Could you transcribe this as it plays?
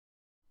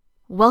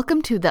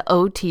Welcome to the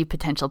OT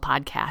Potential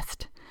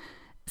Podcast.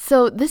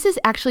 So this is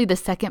actually the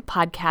second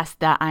podcast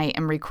that I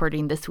am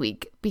recording this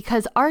week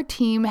because our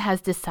team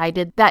has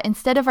decided that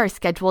instead of our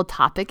scheduled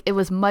topic, it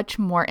was much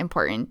more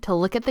important to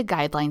look at the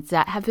guidelines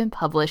that have been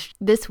published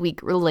this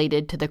week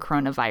related to the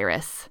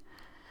coronavirus.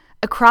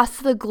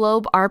 Across the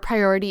globe, our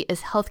priority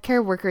as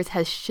healthcare workers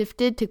has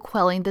shifted to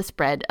quelling the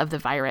spread of the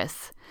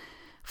virus.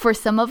 For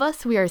some of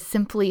us, we are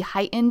simply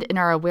heightened in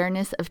our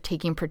awareness of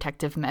taking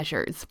protective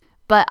measures.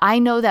 But I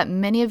know that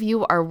many of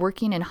you are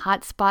working in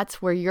hot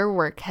spots where your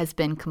work has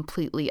been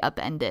completely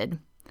upended.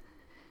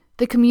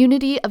 The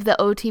community of the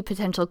OT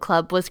Potential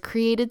Club was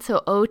created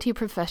so OT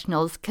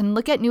professionals can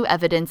look at new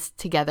evidence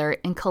together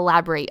and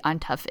collaborate on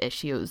tough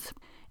issues.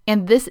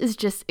 And this is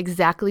just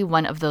exactly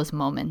one of those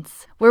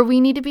moments where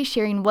we need to be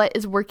sharing what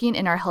is working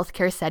in our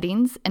healthcare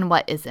settings and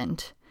what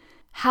isn't.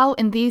 How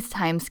in these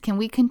times can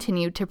we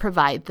continue to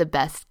provide the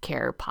best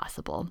care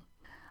possible?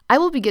 I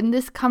will begin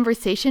this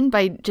conversation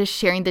by just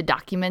sharing the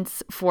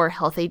documents for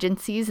health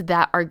agencies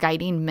that are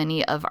guiding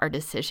many of our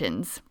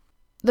decisions.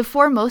 The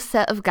foremost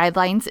set of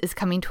guidelines is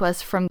coming to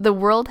us from the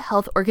World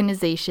Health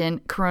Organization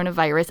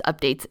Coronavirus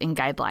Updates and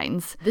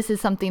Guidelines. This is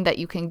something that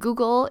you can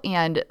Google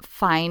and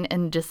find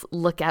and just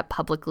look at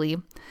publicly.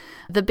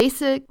 The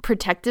basic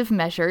protective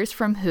measures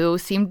from WHO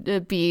seem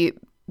to be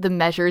the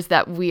measures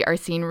that we are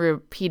seeing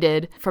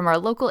repeated from our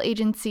local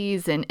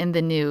agencies and in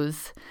the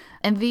news.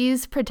 And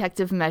these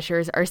protective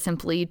measures are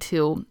simply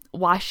to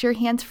wash your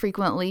hands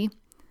frequently,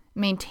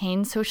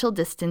 maintain social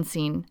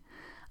distancing,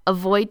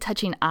 avoid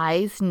touching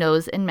eyes,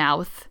 nose, and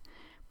mouth,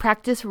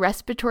 practice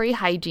respiratory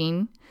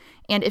hygiene,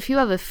 and if you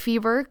have a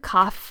fever,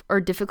 cough, or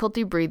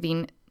difficulty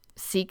breathing,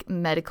 seek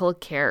medical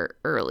care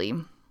early.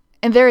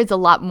 And there is a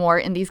lot more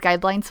in these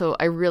guidelines, so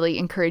I really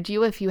encourage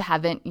you, if you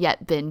haven't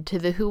yet been to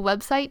the WHO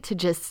website, to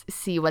just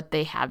see what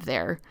they have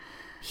there.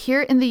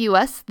 Here in the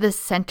U.S., the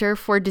Center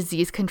for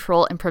Disease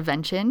Control and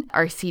Prevention,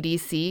 our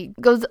CDC,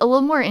 goes a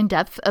little more in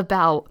depth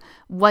about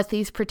what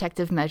these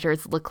protective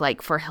measures look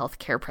like for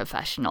healthcare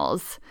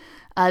professionals.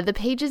 The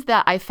pages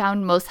that I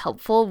found most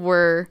helpful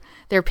were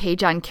their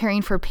page on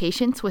caring for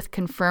patients with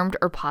confirmed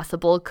or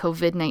possible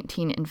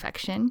COVID-19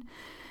 infection,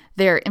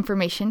 their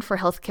information for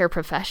healthcare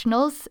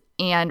professionals,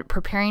 and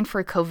preparing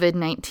for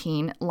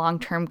COVID-19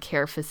 long-term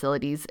care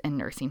facilities and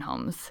nursing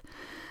homes.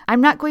 I'm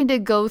not going to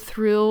go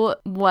through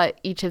what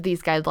each of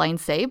these guidelines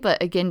say,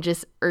 but again,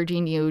 just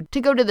urging you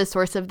to go to the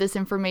source of this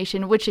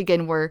information, which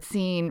again, we're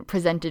seeing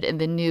presented in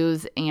the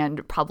news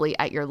and probably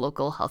at your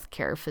local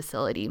healthcare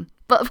facility.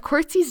 But of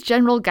course, these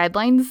general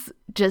guidelines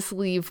just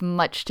leave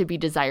much to be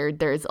desired.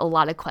 There's a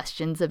lot of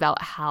questions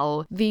about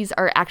how these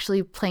are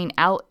actually playing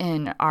out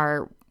in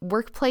our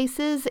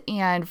workplaces,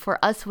 and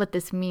for us, what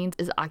this means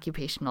is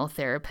occupational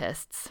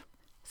therapists.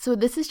 So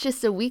this is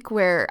just a week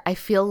where I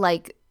feel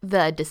like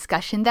the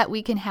discussion that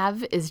we can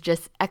have is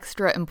just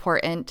extra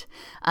important.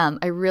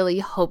 I really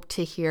hope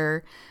to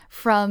hear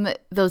from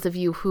those of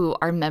you who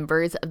are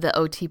members of the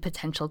OT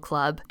Potential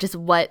Club, just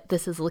what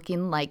this is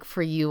looking like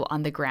for you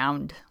on the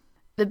ground.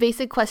 The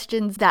basic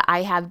questions that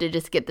I have to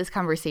just get this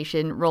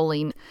conversation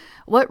rolling: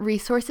 what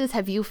resources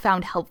have you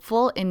found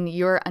helpful in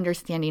your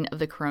understanding of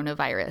the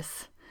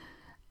coronavirus?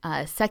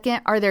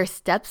 Second, are there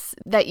steps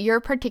that your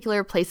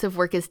particular place of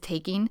work is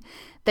taking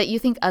that you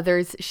think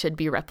others should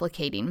be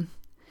replicating?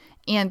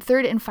 And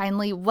third and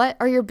finally, what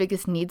are your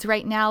biggest needs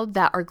right now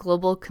that our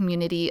global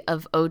community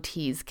of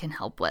OTs can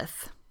help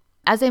with?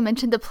 As I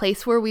mentioned, the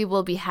place where we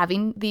will be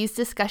having these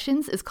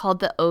discussions is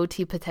called the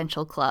OT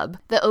Potential Club.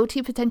 The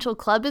OT Potential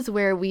Club is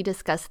where we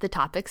discuss the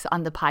topics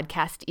on the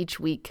podcast each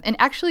week. And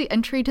actually,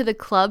 entry to the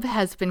club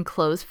has been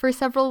closed for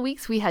several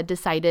weeks. We had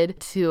decided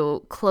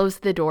to close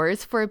the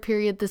doors for a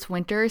period this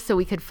winter so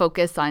we could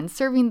focus on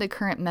serving the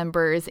current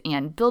members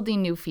and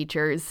building new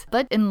features.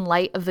 But in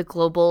light of the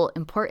global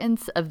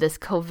importance of this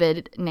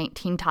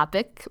COVID-19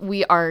 topic,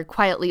 we are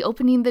quietly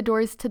opening the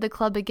doors to the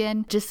club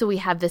again, just so we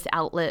have this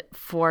outlet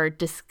for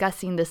discussing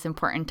this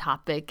important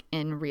topic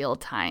in real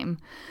time.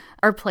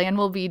 Our plan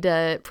will be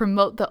to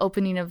promote the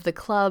opening of the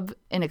club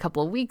in a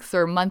couple of weeks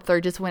or a month or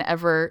just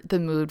whenever the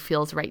mood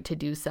feels right to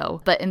do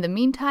so. But in the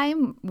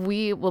meantime,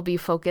 we will be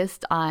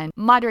focused on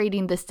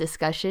moderating this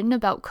discussion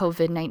about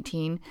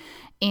COVID-19.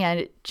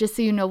 And just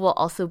so you know, we'll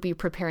also be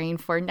preparing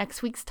for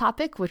next week's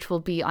topic, which will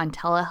be on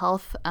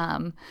telehealth.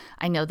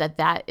 I know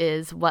that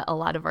is what a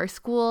lot of our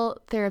school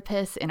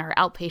therapists and our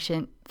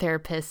outpatient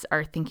therapists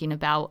are thinking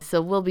about. So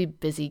we'll be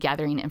busy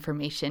gathering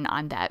information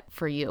on that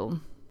for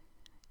you.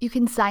 You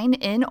can sign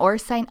in or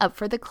sign up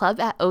for the club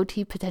at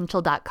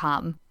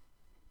otpotential.com.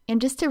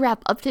 And just to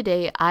wrap up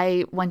today,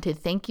 I want to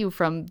thank you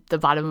from the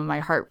bottom of my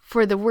heart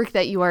for the work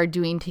that you are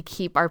doing to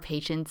keep our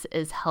patients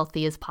as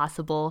healthy as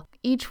possible.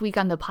 Each week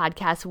on the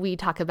podcast, we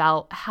talk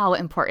about how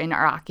important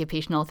our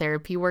occupational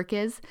therapy work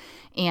is.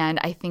 And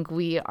I think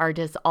we are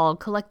just all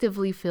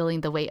collectively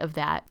feeling the weight of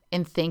that.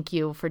 And thank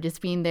you for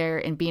just being there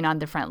and being on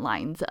the front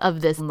lines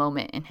of this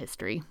moment in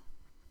history.